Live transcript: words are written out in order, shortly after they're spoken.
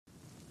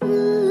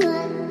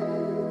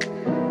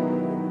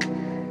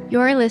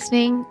You're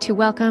listening to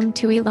Welcome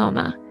to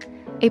Eloma,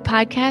 a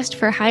podcast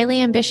for highly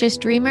ambitious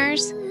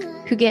dreamers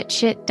who get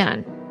shit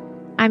done.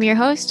 I'm your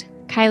host,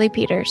 Kiley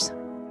Peters.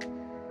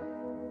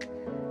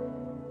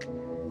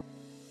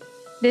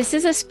 This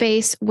is a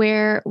space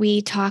where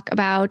we talk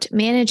about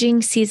managing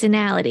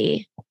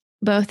seasonality,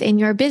 both in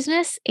your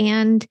business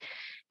and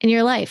in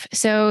your life.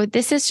 So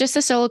this is just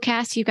a solo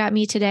cast. You got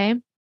me today.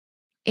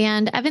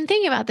 And I've been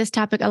thinking about this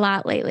topic a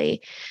lot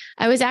lately.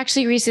 I was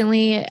actually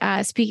recently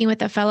speaking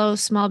with a fellow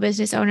small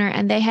business owner,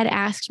 and they had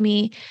asked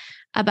me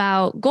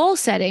about goal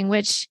setting,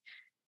 which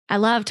I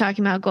love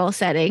talking about goal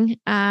setting.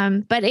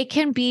 But it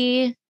can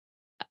be,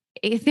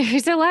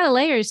 there's a lot of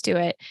layers to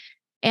it.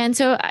 And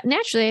so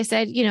naturally I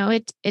said,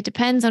 it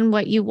depends on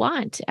what you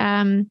want.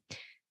 And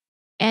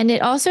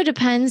it also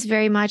depends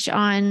very much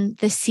on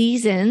the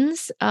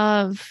seasons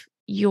of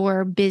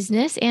your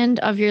business and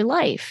of your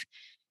life.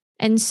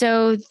 And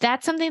so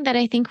that's something that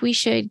I think we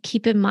should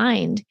keep in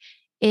mind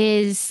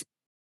is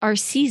our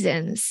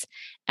seasons.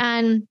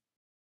 And,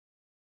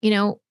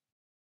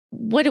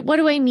 what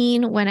do I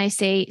mean when I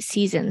say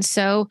seasons?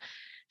 So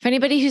for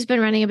anybody who's been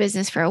running a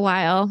business for a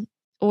while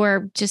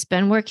or just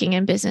been working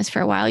in business for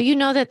a while, you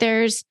know that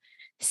there's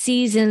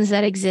seasons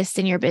that exist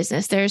in your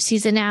business. There's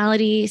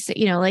seasonality. So,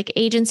 like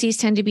agencies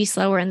tend to be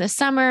slower in the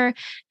summer.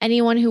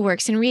 Anyone who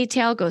works in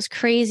retail goes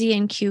crazy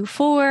in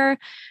Q4.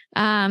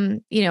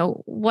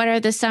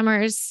 What do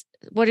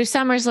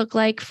summers look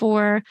like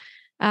for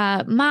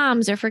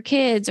moms or for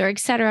kids or et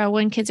cetera,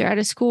 when kids are out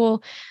of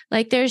school?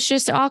 Like there's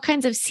just all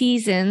kinds of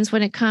seasons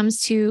when it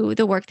comes to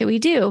the work that we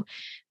do.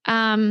 But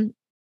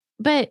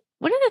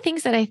one of the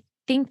things that I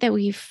think that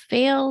we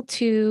fail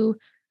to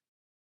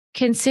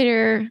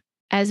consider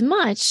as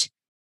much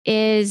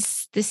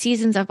is the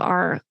seasons of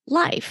our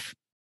life.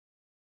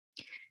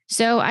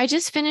 So I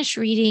just finished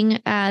reading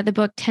the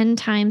book 10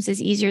 Times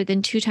is Easier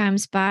Than 2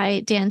 Times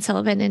by Dan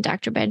Sullivan and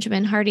Dr.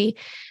 Benjamin Hardy.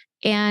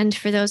 And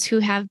for those who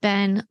have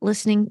been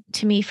listening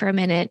to me for a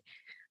minute,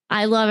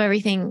 I love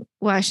everything.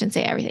 Well, I shouldn't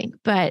say everything,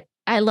 but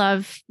I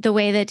love the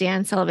way that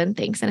Dan Sullivan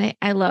thinks, and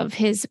I love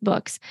his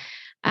books.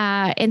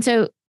 And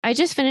so I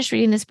just finished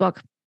reading this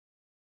book.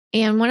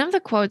 And one of the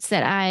quotes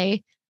that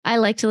I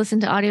like to listen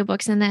to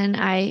audiobooks, and then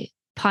I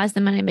pause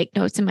them and I make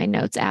notes in my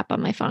notes app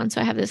on my phone.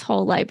 So I have this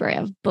whole library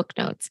of book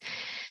notes.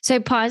 So I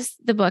paused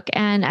the book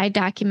and I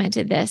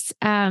documented this.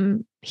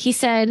 He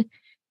said,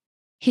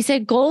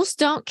 goals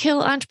don't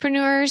kill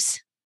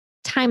entrepreneurs,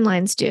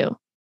 timelines do,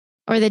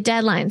 or the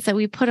deadlines that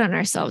we put on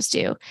ourselves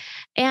do.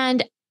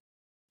 And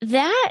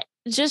that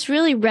just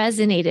really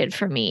resonated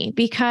for me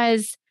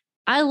because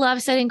I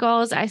love setting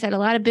goals. I set a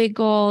lot of big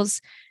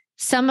goals.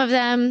 Some of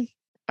them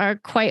are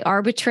quite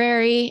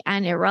arbitrary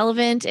and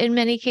irrelevant in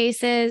many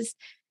cases.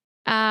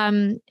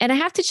 And I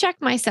have to check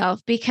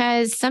myself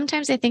because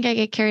sometimes I think I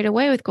get carried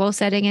away with goal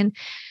setting.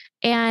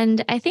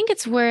 And I think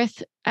it's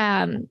worth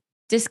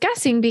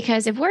discussing,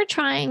 because if we're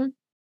trying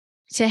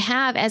to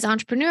have, as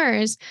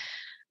entrepreneurs,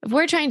 if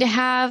we're trying to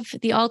have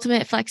the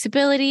ultimate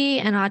flexibility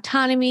and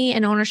autonomy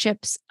and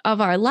ownerships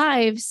of our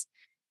lives,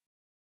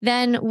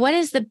 then what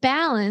is the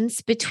balance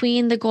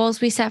between the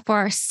goals we set for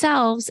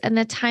ourselves and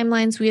the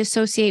timelines we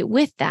associate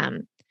with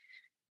them?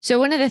 So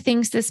one of the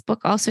things this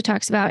book also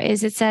talks about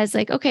is it says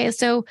like, okay,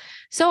 so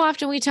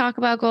often we talk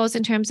about goals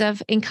in terms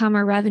of income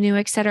or revenue,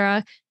 et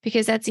cetera,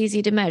 because that's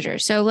easy to measure.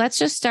 So let's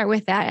just start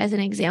with that as an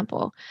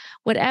example.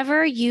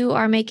 Whatever you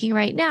are making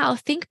right now,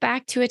 think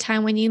back to a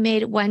time when you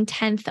made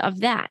 1/10 of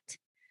that,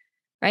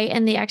 right?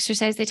 And the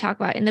exercise they talk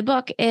about in the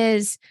book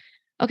is,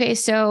 okay,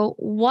 so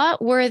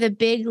what were the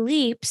big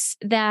leaps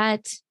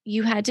that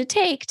you had to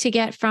take to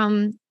get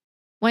from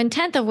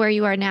 1/10 of where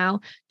you are now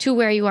to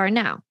where you are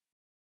now?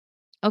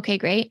 Okay,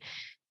 great.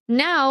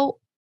 Now,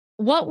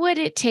 what would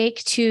it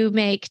take to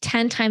make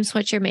 10 times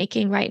what you're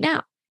making right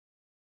now?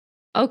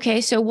 Okay,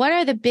 so what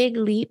are the big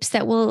leaps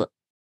that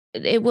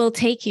it will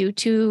take you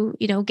to,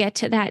 get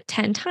to that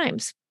 10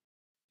 times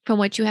from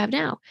what you have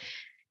now?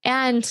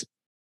 And,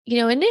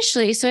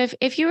 initially, so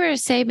if you were to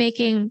say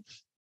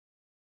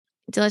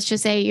let's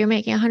just say you're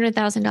making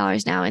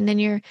 $100,000 now, and then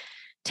you're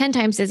 10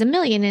 times is $1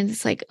 million. And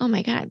it's like, oh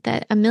my God,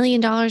 that $1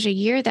 million a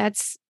year,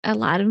 that's a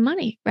lot of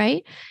money,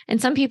 right? And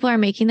some people are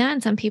making that,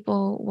 and some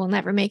people will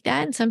never make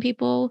that. And some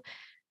people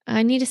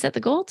need to set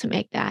the goal to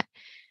make that.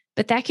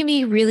 But that can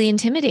be really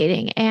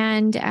intimidating.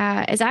 And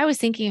as I was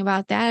thinking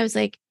about that, I was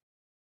like,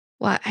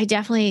 well, I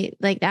definitely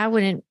that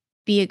wouldn't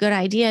be a good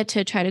idea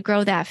to try to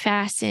grow that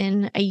fast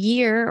in a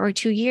year or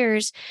 2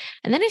 years.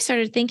 And then I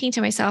started thinking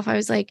to myself, I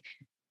was like,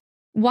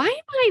 why am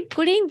I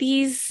putting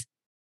these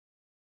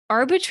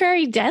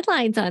arbitrary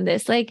deadlines on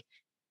this? Like,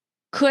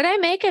 could I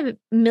make $1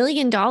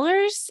 million,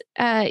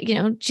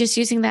 just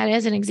using that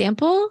as an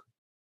example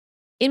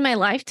in my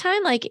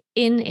lifetime, like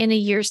in a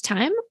year's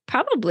time?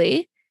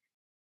 Probably,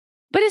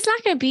 but it's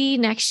not going to be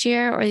next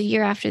year or the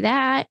year after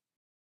that,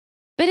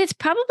 but it's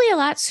probably a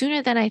lot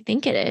sooner than I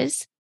think it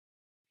is.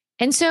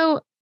 And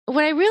so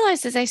what I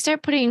realized is I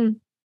start putting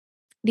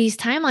these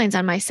timelines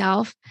on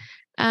myself,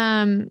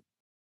 and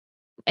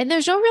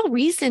there's no real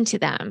reason to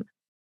them.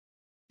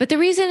 But the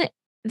reason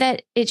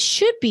that it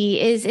should be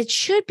is it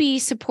should be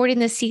supporting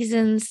the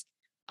seasons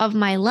of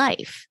my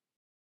life.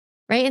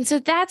 Right. And so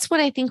that's what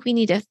I think we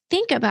need to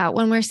think about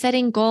when we're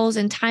setting goals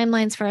and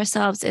timelines for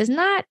ourselves is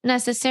not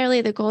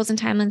necessarily the goals and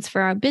timelines for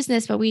our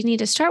business, but we need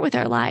to start with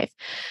our life.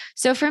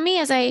 So for me,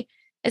 as I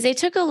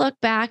took a look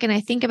back and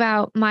I think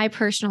about my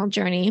personal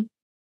journey,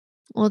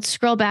 we'll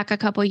scroll back a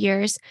couple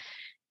years.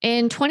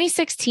 In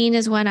 2016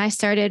 is when I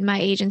started my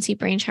agency,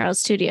 Brainchild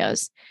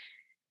Studios.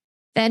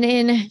 Then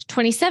in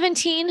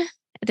 2017, at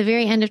the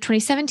very end of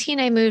 2017,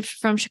 I moved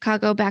from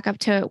Chicago back up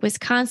to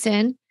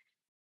Wisconsin.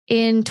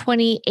 In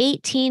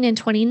 2018 and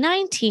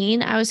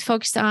 2019, I was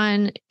focused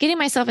on getting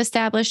myself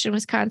established in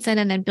Wisconsin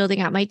and then building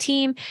out my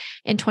team.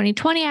 In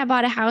 2020, I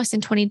bought a house.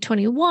 In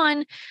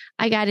 2021,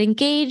 I got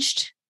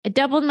engaged. I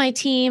doubled my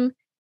team.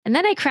 And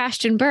then I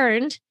crashed and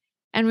burned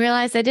and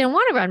realized I didn't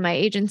want to run my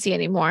agency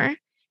anymore.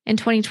 In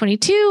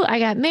 2022, I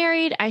got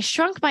married. I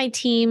shrunk my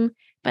team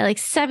by like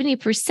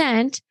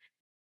 70%,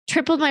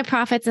 tripled my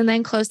profits, and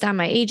then closed down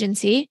my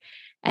agency.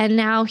 And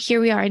now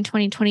here we are in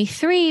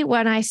 2023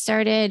 when I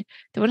started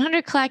the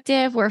 100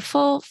 Collective. We're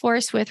full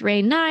force with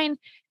Ray 9,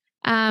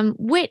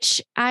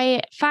 which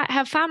I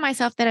have found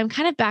myself that I'm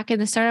kind of back in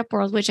the startup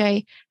world, which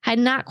I had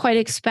not quite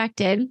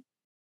expected,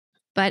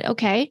 but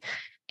okay.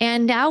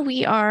 And now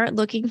we are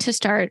looking to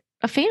start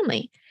a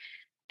family.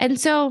 And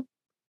so,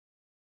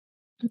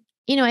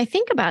 I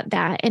think about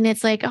that and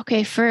it's like,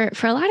 okay, for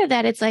a lot of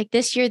that, it's like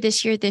this year.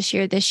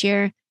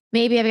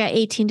 Maybe I've got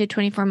 18 to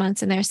 24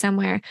 months in there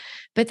somewhere,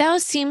 but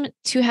those seem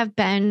to have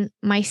been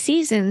my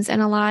seasons in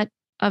a lot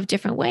of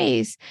different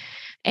ways.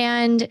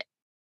 And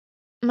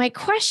my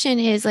question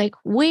is like,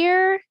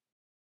 where,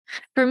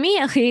 for me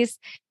at least,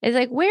 is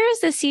like, where is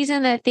the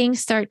season that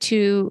things start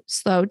to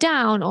slow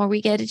down or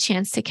we get a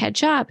chance to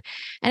catch up?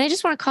 And I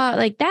just want to call it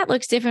like that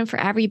looks different for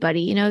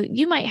everybody.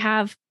 You might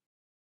have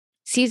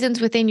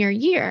seasons within your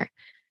year.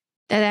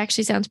 That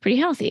actually sounds pretty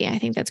healthy. I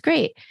think that's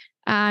great.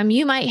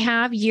 You might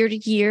have year to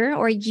year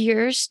or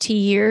years to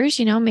years,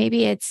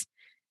 maybe it's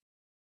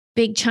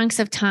big chunks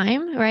of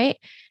time, right?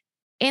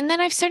 And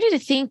then I've started to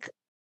think,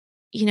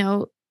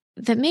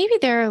 that maybe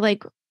they're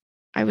like,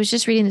 I was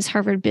just reading this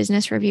Harvard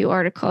Business Review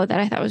article that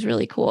I thought was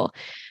really cool.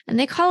 And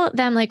they call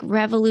them like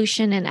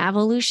revolution and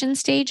evolution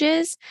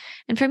stages.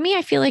 And for me,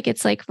 I feel like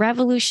it's like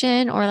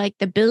revolution or like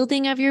the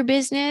building of your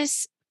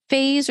business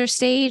phase or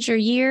stage or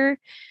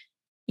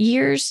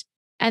years.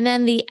 And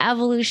then the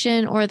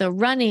evolution or the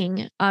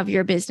running of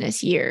your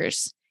business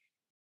years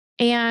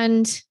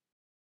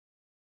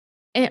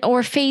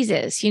or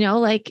phases,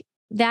 like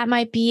that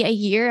might be a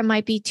year. It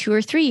might be 2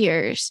 or 3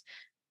 years,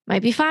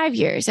 might be 5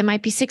 years. It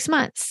might be 6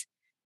 months.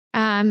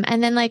 And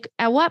then like,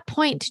 at what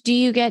point do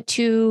you get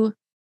to,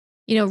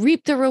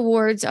 reap the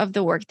rewards of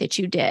the work that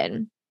you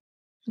did?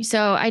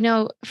 So I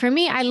know for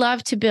me, I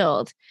love to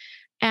build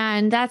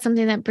and that's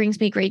something that brings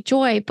me great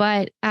joy.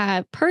 But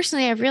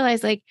personally, I've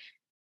realized like,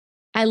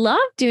 I love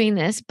doing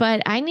this,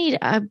 but I need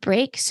a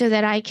break so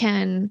that I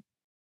can,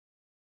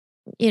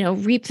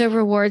 reap the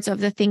rewards of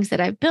the things that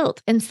I've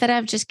built instead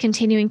of just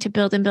continuing to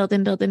build and build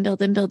and build and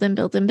build and build and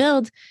build and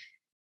build,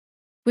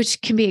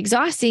 which can be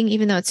exhausting,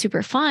 even though it's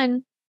super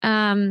fun.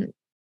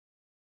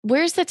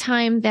 Where's the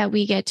time that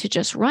we get to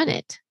just run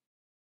it?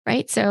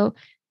 Right. So,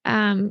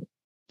 yeah,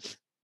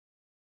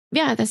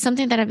 that's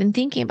something that I've been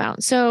thinking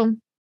about. So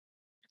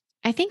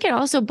I think it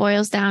also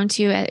boils down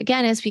to,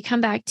 again, as we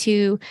come back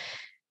to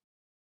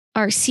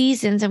our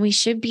seasons and we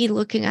should be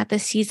looking at the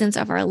seasons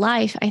of our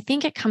life, I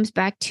think it comes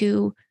back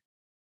to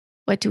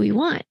what do we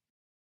want,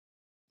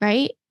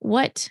 right?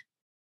 What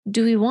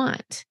do we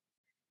want?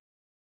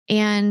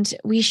 And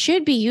we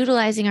should be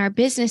utilizing our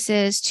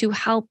businesses to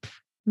help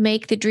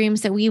make the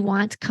dreams that we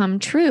want come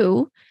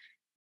true.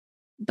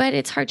 But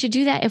it's hard to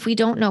do that if we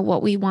don't know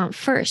what we want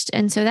first.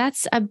 And so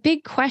that's a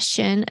big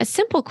question, a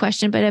simple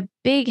question, but a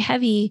big,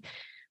 heavy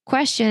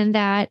question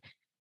that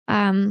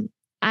I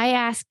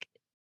ask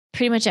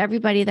pretty much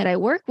everybody that I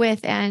work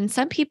with. And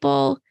some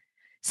people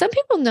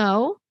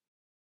know,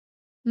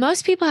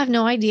 most people have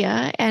no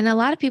idea. And a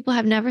lot of people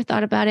have never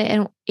thought about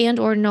it and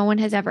or no one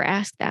has ever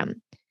asked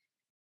them.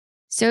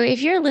 So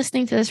if you're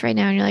listening to this right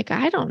now and you're like,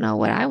 I don't know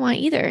what I want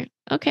either.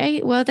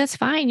 Okay, well, that's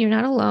fine. You're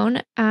not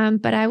alone.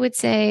 But I would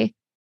say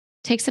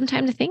take some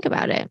time to think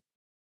about it.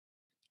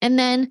 And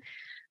then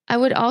I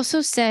would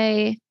also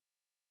say,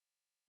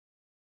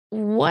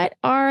 what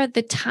are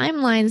the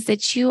timelines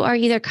that you are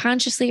either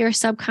consciously or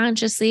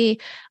subconsciously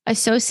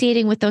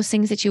associating with those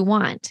things that you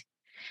want?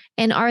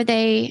 And are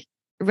they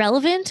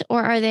relevant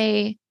or are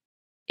they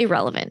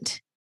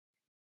irrelevant?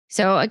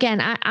 So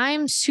again,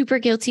 I'm super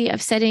guilty of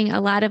setting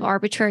a lot of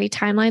arbitrary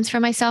timelines for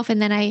myself.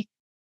 And then I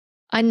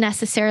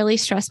unnecessarily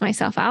stress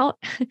myself out.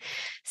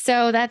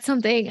 So that's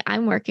something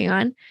I'm working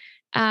on.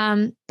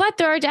 But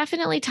there are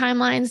definitely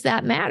timelines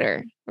that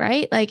matter,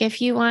 right? Like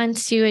if you want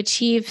to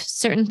achieve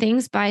certain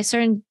things by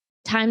certain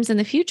times in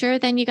the future,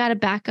 then you got to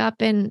back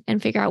up and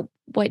figure out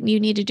what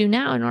you need to do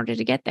now in order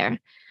to get there.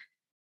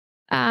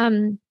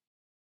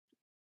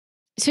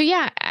 So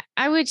yeah,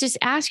 I would just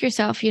ask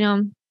yourself,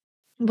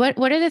 what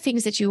are the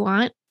things that you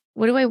want?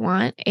 What do I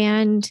want?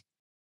 And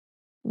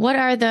What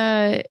are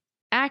the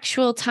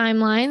actual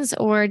timelines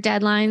or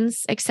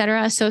deadlines, et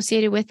cetera,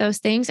 associated with those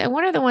things? And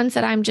what are the ones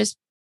that I'm just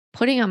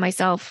putting on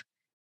myself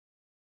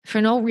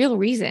for no real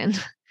reason?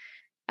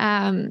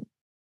 Um,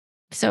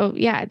 so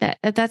yeah,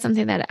 that's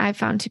something that I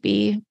found to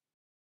be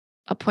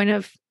a point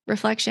of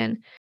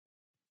reflection.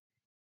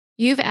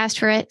 You've asked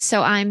for it,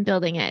 so I'm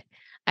building it.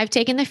 I've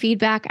taken the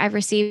feedback I've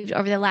received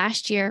over the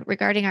last year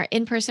regarding our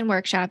in-person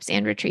workshops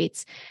and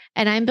retreats,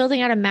 and I'm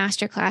building out a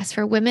masterclass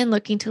for women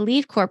looking to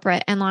leave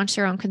corporate and launch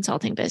their own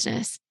consulting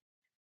business.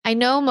 I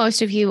know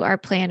most of you are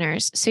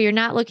planners, so you're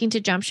not looking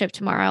to jump ship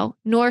tomorrow,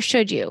 nor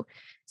should you.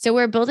 So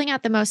we're building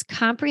out the most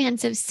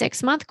comprehensive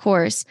 6-month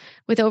course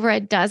with over a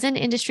dozen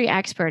industry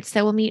experts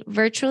that will meet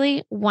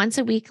virtually once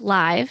a week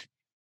live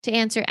to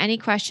answer any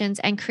questions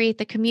and create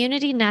the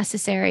community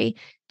necessary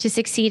to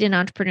succeed in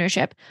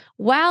entrepreneurship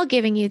while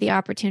giving you the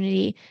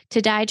opportunity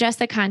to digest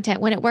the content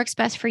when it works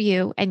best for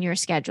you and your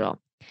schedule.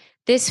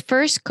 This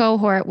first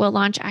cohort will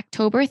launch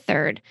October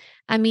 3rd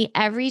and meet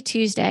every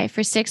Tuesday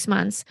for 6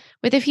 months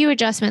with a few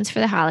adjustments for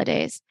the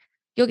holidays.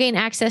 You'll gain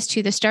access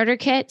to the starter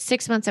kit,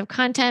 6 months of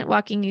content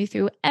walking you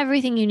through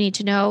everything you need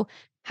to know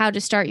how to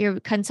start your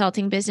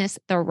consulting business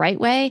the right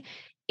way,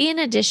 in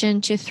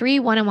addition to 3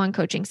 one-on-one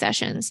coaching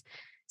sessions.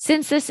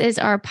 Since this is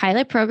our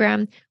pilot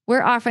program,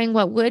 we're offering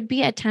what would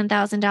be a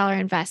 $10,000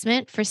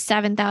 investment for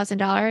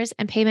 $7,000,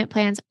 and payment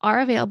plans are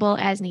available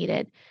as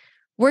needed.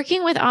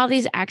 Working with all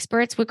these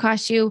experts would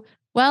cost you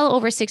well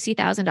over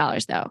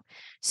 $60,000 though.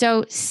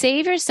 So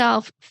save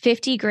yourself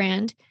 50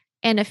 grand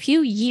and a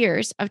few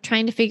years of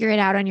trying to figure it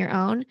out on your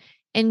own,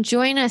 and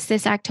join us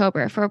this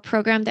October for a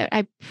program that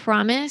I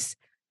promise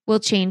will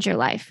change your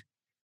life.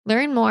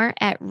 Learn more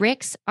at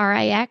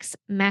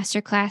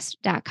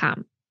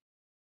rixmasterclass.com.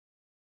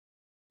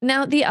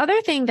 Now, the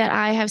other thing that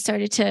I have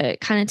started to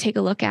kind of take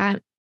a look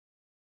at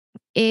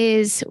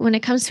is when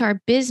it comes to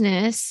our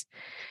business.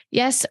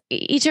 Yes,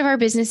 each of our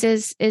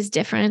businesses is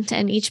different,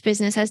 and each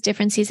business has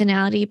different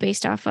seasonality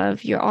based off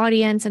of your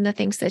audience and the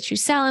things that you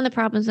sell and the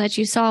problems that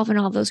you solve and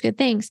all those good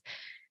things.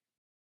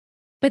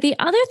 But the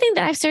other thing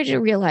that I've started to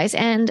realize,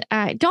 and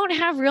I don't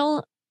have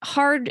real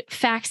hard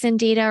facts and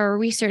data or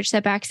research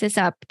that backs this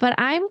up, but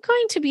I'm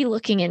going to be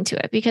looking into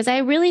it because I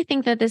really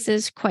think that this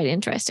is quite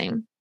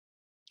interesting.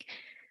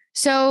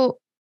 So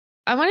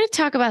I want to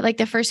talk about like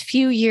the first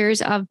few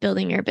years of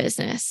building your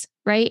business,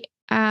 right?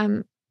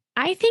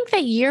 I think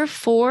that year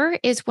 4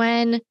 is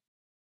when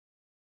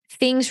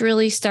things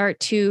really start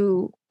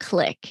to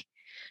click.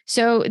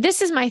 So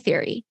this is my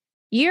theory.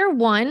 Year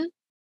 1,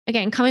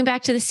 again, coming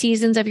back to the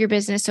seasons of your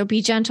business. So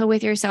be gentle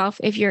with yourself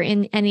if you're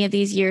in any of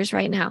these years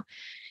right now.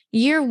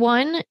 Year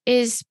 1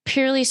 is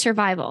purely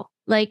survival.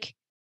 Like,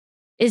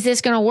 is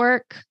this going to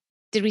work?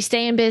 Did we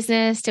stay in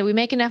business? Did we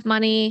make enough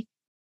money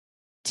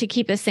to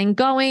keep this thing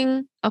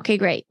going? Okay,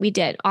 great. We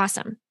did.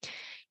 Awesome.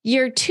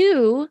 Year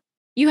 2,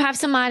 you have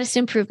some modest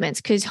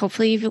improvements because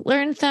hopefully you've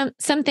learned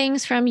some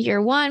things from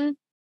year 1.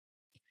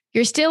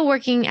 You're still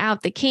working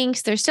out the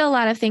kinks. There's still a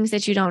lot of things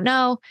that you don't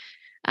know,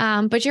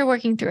 but you're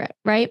working through it,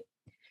 right?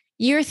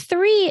 Year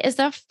 3 is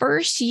the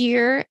first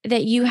year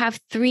that you have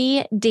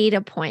 3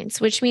 data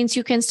points, which means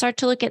you can start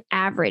to look at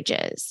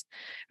averages,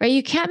 right?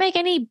 You can't make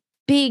any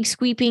big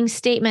sweeping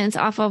statements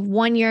off of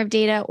 1 year of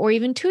data or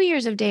even 2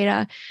 years of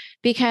data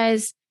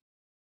because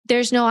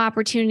there's no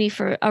opportunity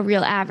for a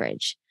real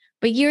average.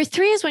 But year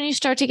 3 is when you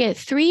start to get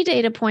 3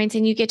 data points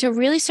and you get to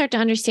really start to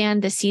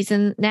understand the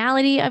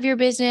seasonality of your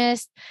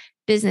business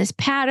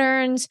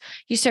patterns.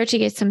 You start to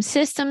get some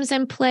systems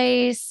in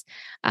place,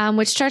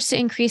 which starts to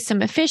increase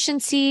some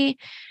efficiency.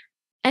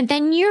 And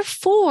then year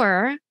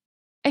 4,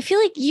 I feel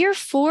like year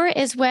 4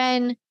 is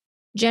when,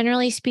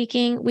 generally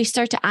speaking, we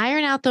start to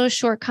iron out those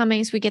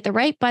shortcomings. We get the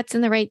right butts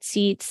in the right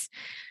seats.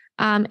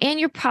 And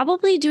you're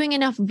probably doing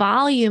enough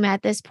volume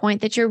at this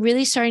point that you're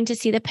really starting to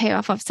see the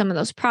payoff of some of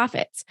those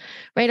profits,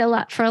 right?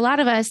 For a lot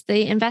of us,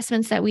 the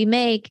investments that we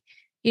make,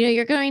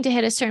 you're going to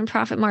hit a certain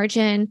profit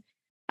margin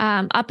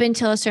up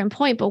until a certain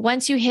point. But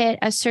once you hit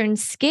a certain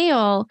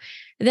scale,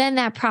 then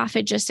that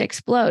profit just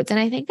explodes. And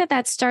I think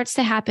that starts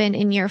to happen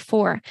in year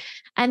 4.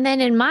 And then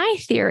in my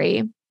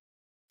theory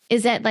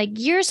is that like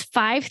years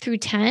 5 through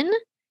 10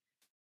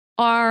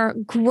 are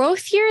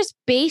growth years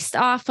based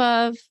off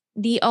of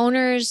the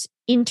owner's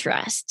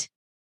interest,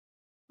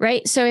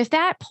 right? So if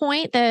that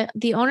point,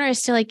 the owner is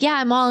still like, yeah,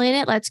 I'm all in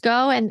it, let's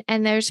go. And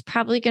there's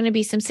probably going to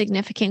be some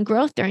significant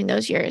growth during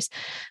those years.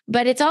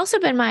 But it's also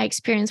been my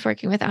experience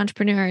working with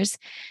entrepreneurs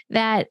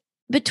that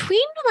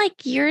between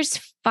like years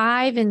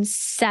 5 and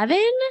 7,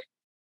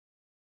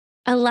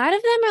 a lot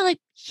of them are like,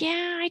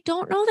 yeah, I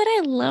don't know that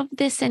I love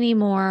this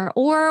anymore.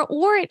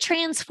 Or it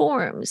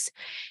transforms,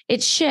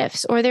 it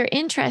shifts, or their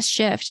interests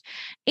shift,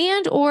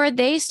 or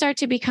they start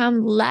to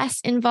become less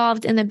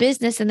involved in the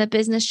business and the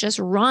business just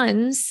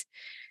runs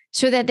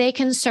so that they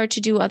can start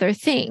to do other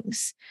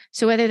things.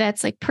 So whether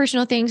that's like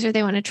personal things or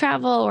they want to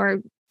travel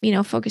or,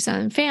 focus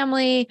on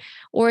family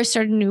or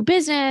start a new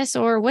business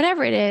or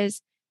whatever it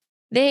is,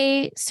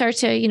 they start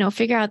to,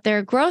 figure out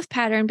their growth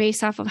pattern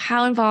based off of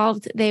how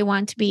involved they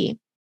want to be.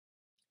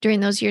 during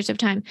those years of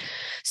time.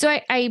 So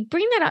I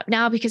bring that up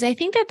now because I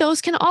think that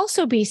those can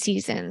also be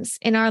seasons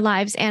in our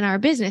lives and our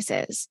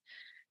businesses.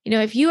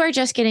 If you are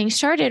just getting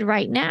started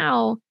right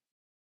now,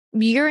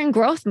 you're in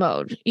growth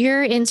mode,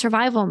 you're in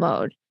survival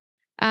mode.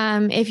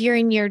 If you're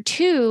in year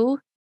 2,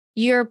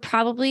 you're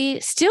probably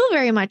still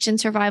very much in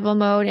survival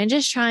mode and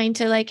just trying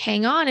to like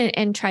hang on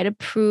and try to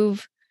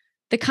prove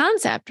the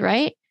concept,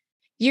 right?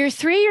 Year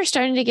 3, you're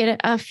starting to get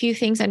a few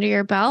things under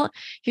your belt.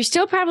 You're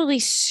still probably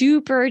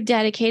super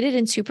dedicated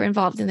and super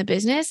involved in the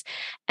business.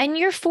 And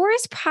year 4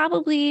 is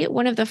probably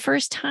one of the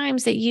first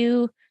times that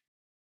you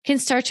can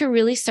start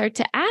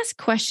to ask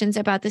questions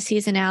about the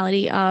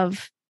seasonality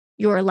of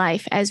your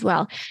life as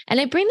well. And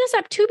I bring this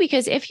up too,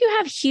 because if you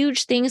have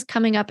huge things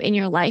coming up in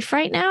your life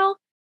right now,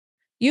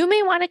 you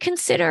may want to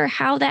consider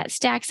how that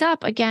stacks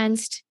up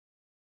against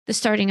the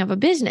starting of a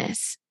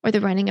business or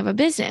the running of a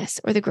business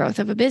or the growth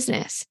of a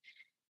business,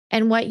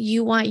 and what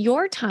you want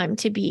your time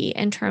to be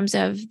in terms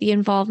of the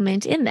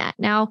involvement in that.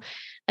 Now,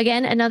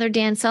 again, another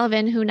Dan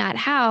Sullivan, Who Not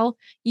How,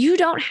 you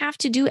don't have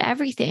to do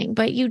everything,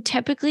 but you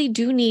typically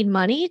do need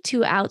money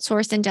to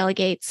outsource and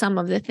delegate some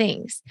of the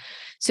things.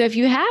 So if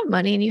you have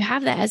money and you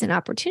have that as an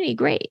opportunity,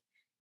 great.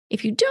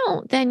 If you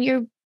don't, then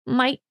you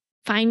might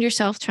find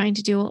yourself trying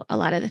to do a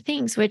lot of the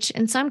things, which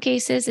in some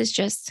cases is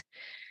just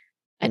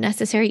a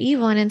necessary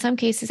evil. And in some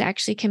cases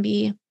actually can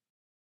be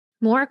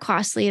more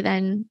costly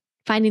than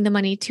finding the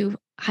money to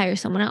hire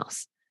someone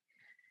else.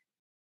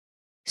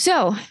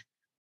 So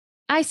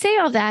I say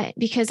all that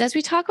because as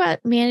we talk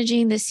about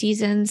managing the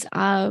seasons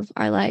of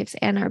our lives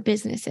and our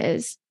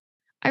businesses,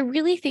 I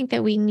really think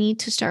that we need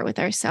to start with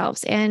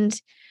ourselves. And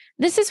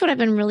this is what I've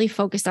been really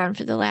focused on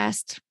for the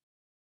last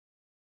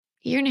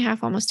year and a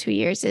half, almost 2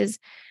 years, is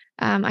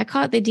I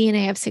call it the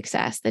DNA of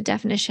success, the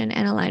definition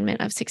and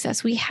alignment of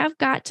success. We have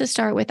got to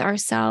start with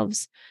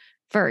ourselves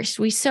first.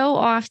 We so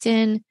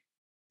often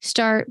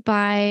start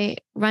by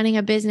running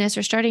a business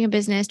or starting a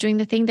business, doing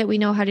the thing that we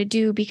know how to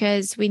do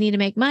because we need to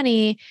make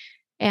money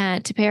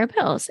and to pay our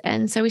bills.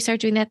 And so we start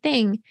doing that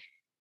thing.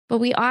 But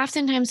we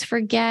oftentimes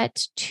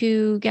forget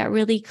to get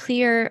really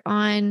clear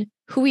on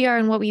who we are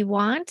and what we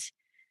want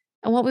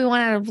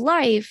out of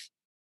life,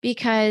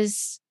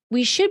 because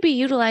we should be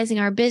utilizing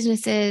our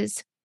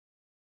businesses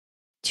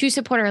to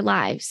support our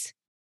lives,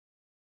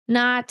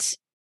 not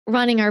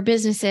running our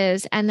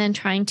businesses and then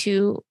trying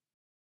to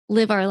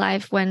live our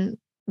life when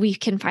we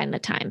can find the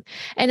time.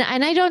 And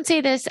I don't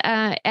say this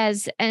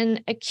as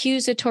an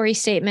accusatory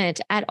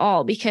statement at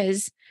all,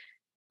 because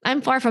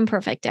I'm far from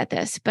perfect at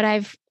this, but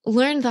I've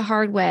learned the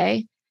hard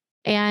way,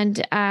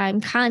 and I'm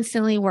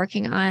constantly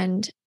working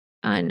on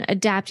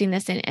adapting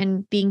this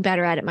and being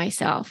better at it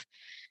myself.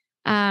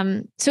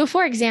 So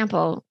for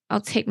example,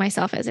 I'll take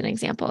myself as an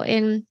example.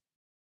 In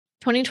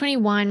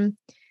 2021,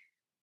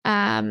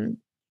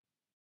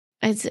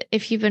 as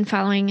if you've been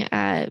following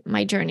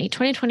my journey,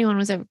 2021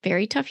 was a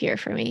very tough year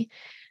for me.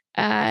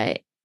 I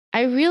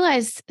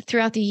realized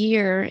throughout the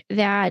year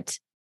that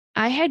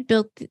I had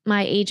built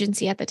my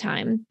agency at the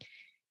time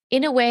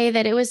in a way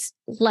that it was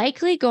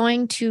likely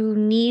going to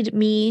need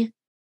me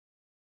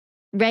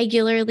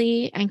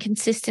regularly and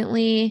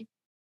consistently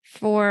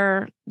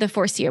for the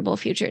foreseeable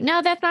future.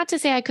 Now, that's not to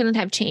say I couldn't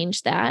have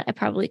changed that. I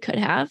probably could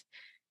have,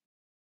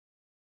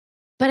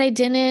 but I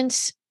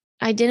didn't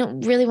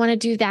really want to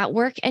do that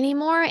work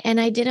anymore. And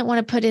I didn't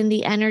want to put in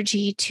the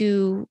energy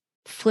to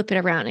flip it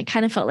around. It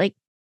kind of felt like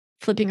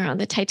flipping around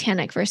the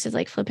Titanic versus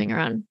like flipping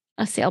around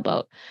a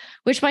sailboat,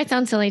 which might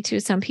sound silly to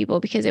some people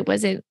because it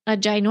wasn't a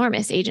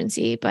ginormous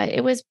agency, but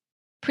it was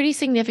pretty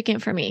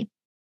significant for me.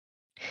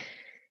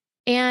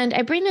 And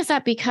I bring this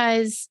up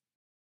because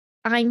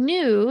I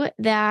knew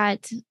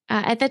that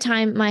at the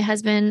time, my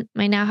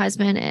now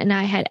husband, and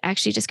I had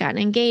actually just gotten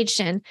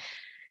engaged, and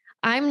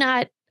I'm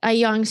not a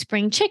young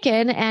spring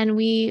chicken, and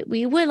we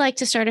would like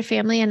to start a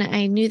family. And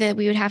I knew that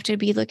we would have to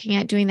be looking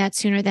at doing that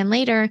sooner than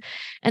later.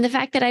 And the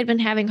fact that I'd been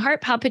having heart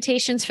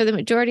palpitations for the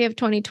majority of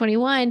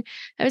 2021,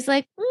 I was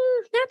like,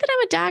 not that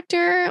I'm a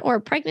doctor or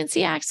a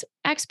pregnancy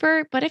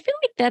expert, but I feel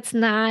like that's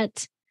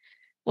not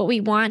what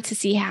we want to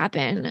see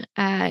happen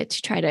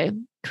to try to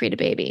create a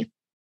baby.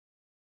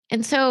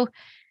 And so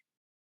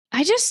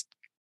I just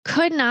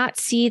could not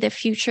see the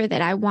future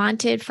that I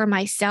wanted for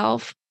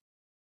myself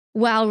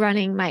while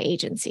running my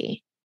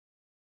agency.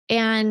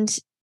 And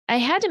I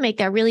had to make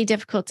that really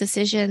difficult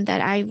decision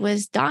that I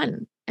was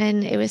done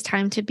and it was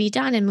time to be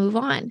done and move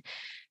on,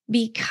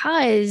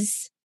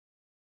 because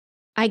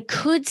I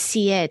could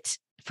see it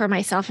for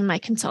myself in my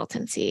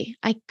consultancy.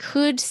 I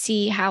could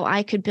see how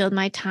I could build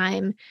my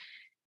time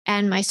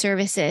and my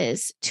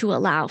services to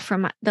allow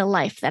for the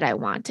life that I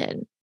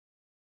wanted.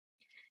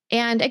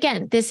 And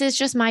again, this is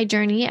just my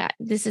journey.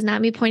 This is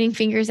not me pointing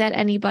fingers at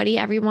anybody.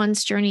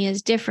 Everyone's journey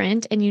is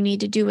different and you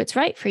need to do what's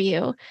right for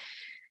you.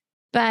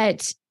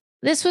 But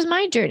this was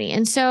my journey.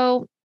 And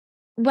so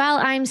while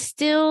I'm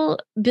still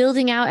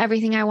building out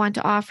everything I want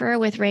to offer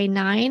with Ray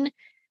 9,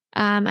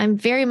 I'm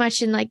very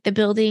much in like the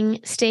building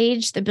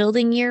stage, the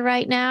building year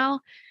right now.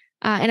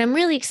 And I'm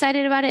really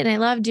excited about it and I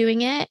love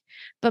doing it.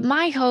 But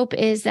my hope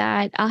is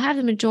that I'll have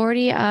the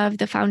majority of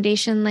the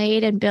foundation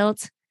laid and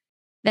built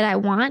that I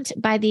want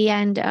by the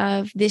end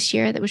of this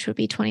year, which would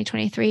be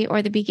 2023, or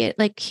like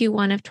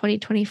Q1 of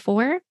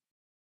 2024.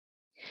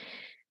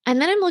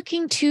 And then I'm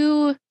looking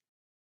to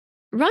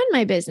run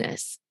my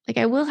business. Like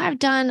I will have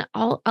done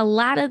a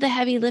lot of the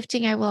heavy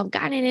lifting. I will have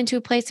gotten it into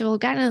a place. I will have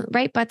gotten the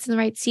right butts in the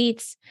right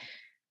seats.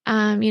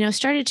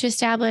 Started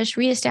to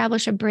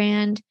reestablish a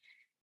brand.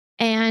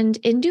 And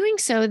in doing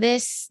so,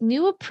 this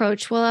new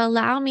approach will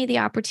allow me the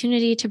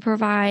opportunity to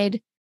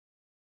provide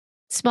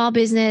small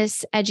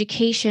business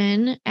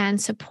education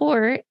and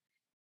support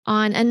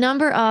on a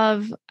number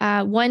of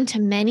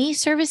one-to-many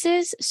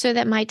services so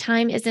that my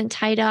time isn't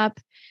tied up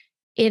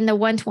in the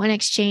one-to-one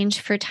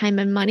exchange for time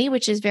and money,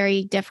 which is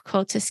very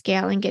difficult to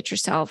scale and get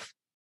yourself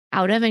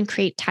out of and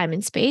create time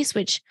and space,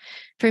 which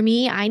for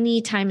me, I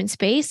need time and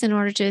space in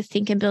order to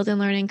think and build and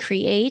learn and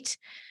create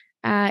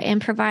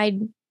and provide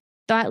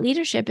thought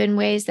leadership in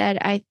ways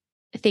that I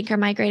think are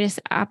my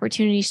greatest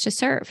opportunities to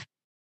serve.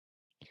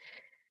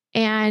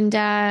 And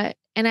I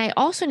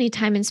also need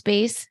time and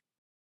space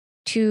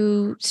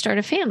to start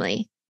a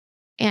family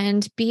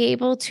and be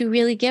able to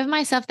really give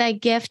myself that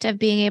gift of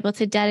being able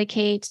to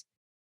dedicate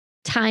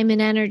time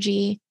and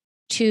energy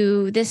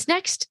to this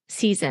next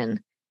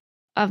season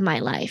of my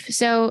life.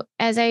 So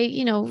as I,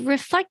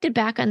 reflected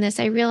back on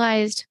this, I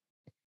realized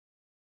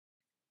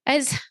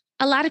as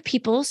a lot of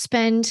people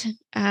spend,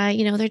 their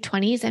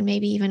 20s and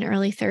maybe even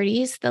early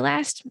 30s, the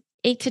last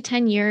 8 to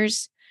 10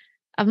 years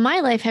of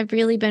my life have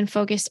really been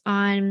focused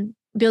on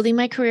building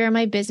my career and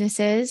my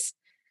businesses.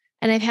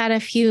 And I've had a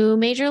few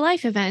major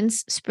life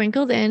events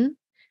sprinkled in.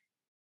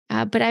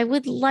 But I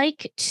would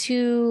like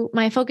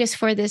my focus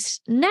for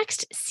this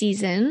next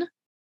season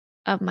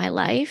of my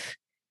life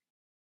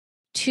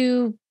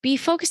to be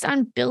focused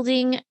on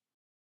building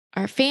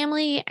our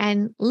family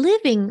and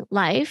living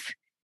life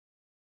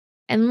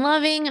and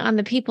loving on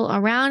the people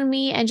around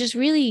me and just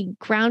really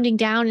grounding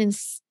down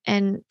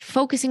and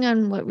focusing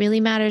on what really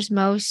matters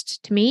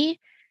most to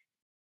me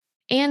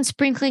and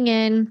sprinkling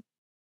in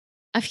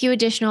a few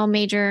additional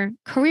major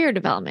career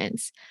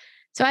developments.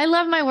 So I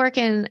love my work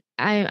and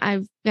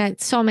I've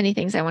got so many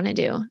things I want to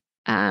do.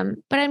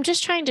 But I'm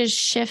just trying to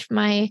shift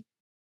my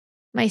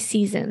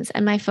seasons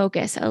and my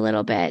focus a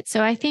little bit.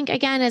 So I think,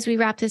 again, as we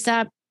wrap this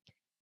up,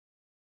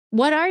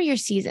 what are your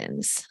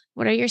seasons?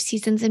 What are your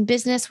seasons in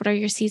business? What are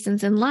your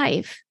seasons in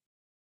life?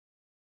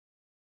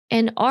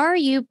 And are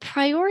you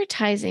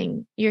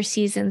prioritizing your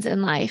seasons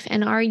in life?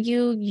 And are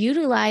you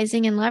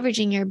utilizing and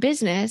leveraging your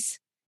business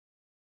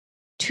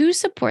to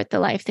support the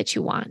life that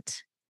you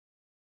want?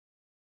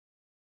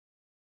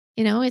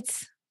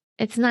 It's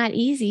not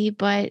easy,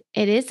 but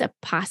it is a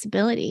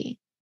possibility.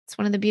 It's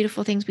one of the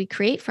beautiful things we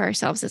create for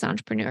ourselves as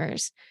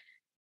entrepreneurs.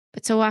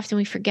 But so often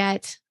we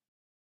forget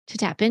to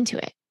tap into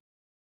it.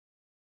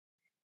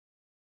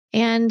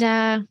 And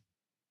I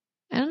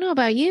don't know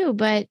about you,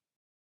 but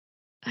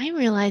I'm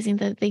realizing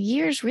that the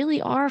years really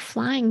are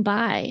flying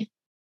by.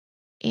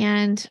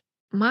 And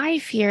my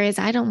fear is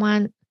I don't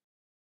want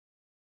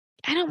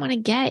to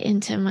get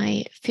into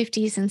my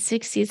 50s and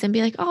 60s and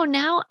be like, oh,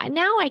 now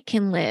I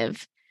can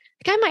live.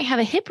 Like I might have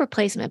a hip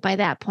replacement by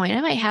that point.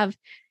 I might have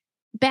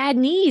bad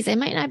knees. I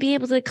might not be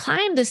able to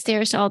climb the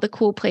stairs to all the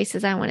cool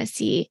places I want to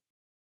see.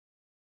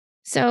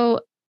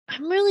 So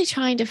I'm really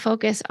trying to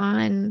focus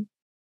on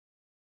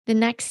the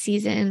next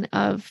season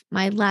of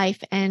my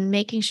life and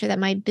making sure that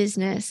my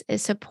business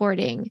is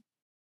supporting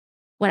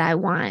what I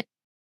want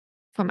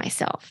for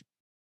myself.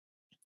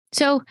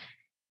 So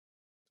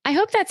I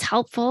hope that's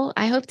helpful.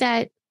 I hope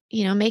that,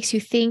 makes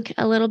you think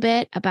a little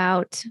bit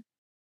about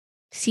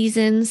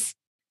seasons,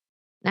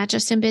 not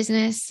just in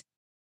business.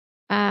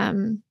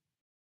 And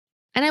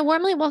I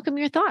warmly welcome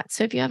your thoughts.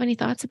 So if you have any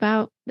thoughts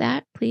about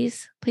that,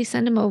 please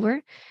send them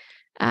over.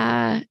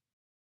 And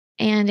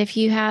if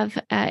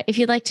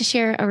you'd like to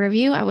share a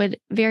review, I would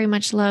very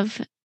much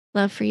love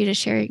for you to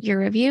share your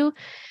review.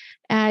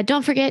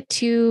 Don't forget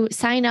to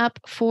sign up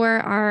for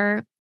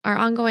our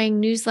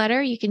ongoing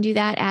newsletter. You can do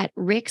that at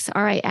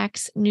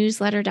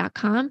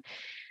rixnewsletter.com.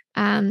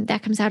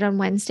 That comes out on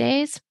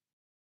Wednesdays.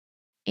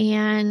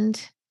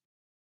 And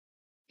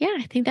yeah,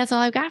 I think that's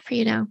all I've got for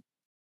you now.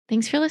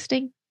 Thanks for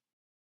listening.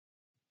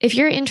 If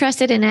you're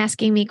interested in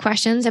asking me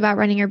questions about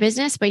running your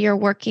business, but you're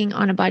working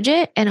on a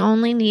budget and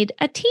only need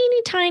a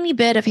teeny tiny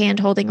bit of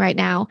handholding right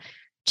now,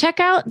 check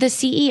out the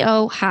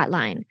CEO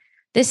Hotline.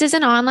 This is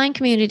an online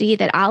community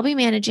that I'll be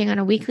managing on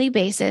a weekly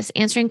basis,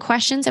 answering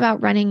questions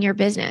about running your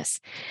business.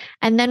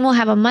 And then we'll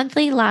have a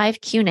monthly live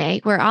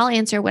Q&A where I'll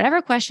answer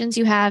whatever questions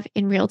you have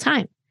in real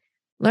time.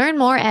 Learn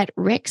more at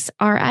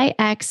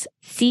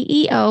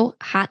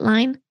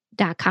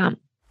rixceohotline.com.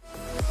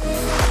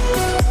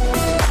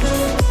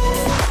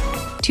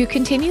 To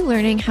continue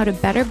learning how to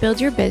better build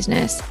your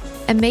business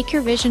and make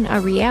your vision a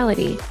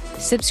reality,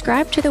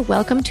 subscribe to the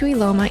Welcome to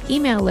Eloma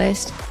email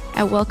list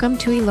at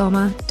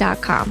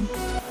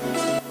welcometoeloma.com.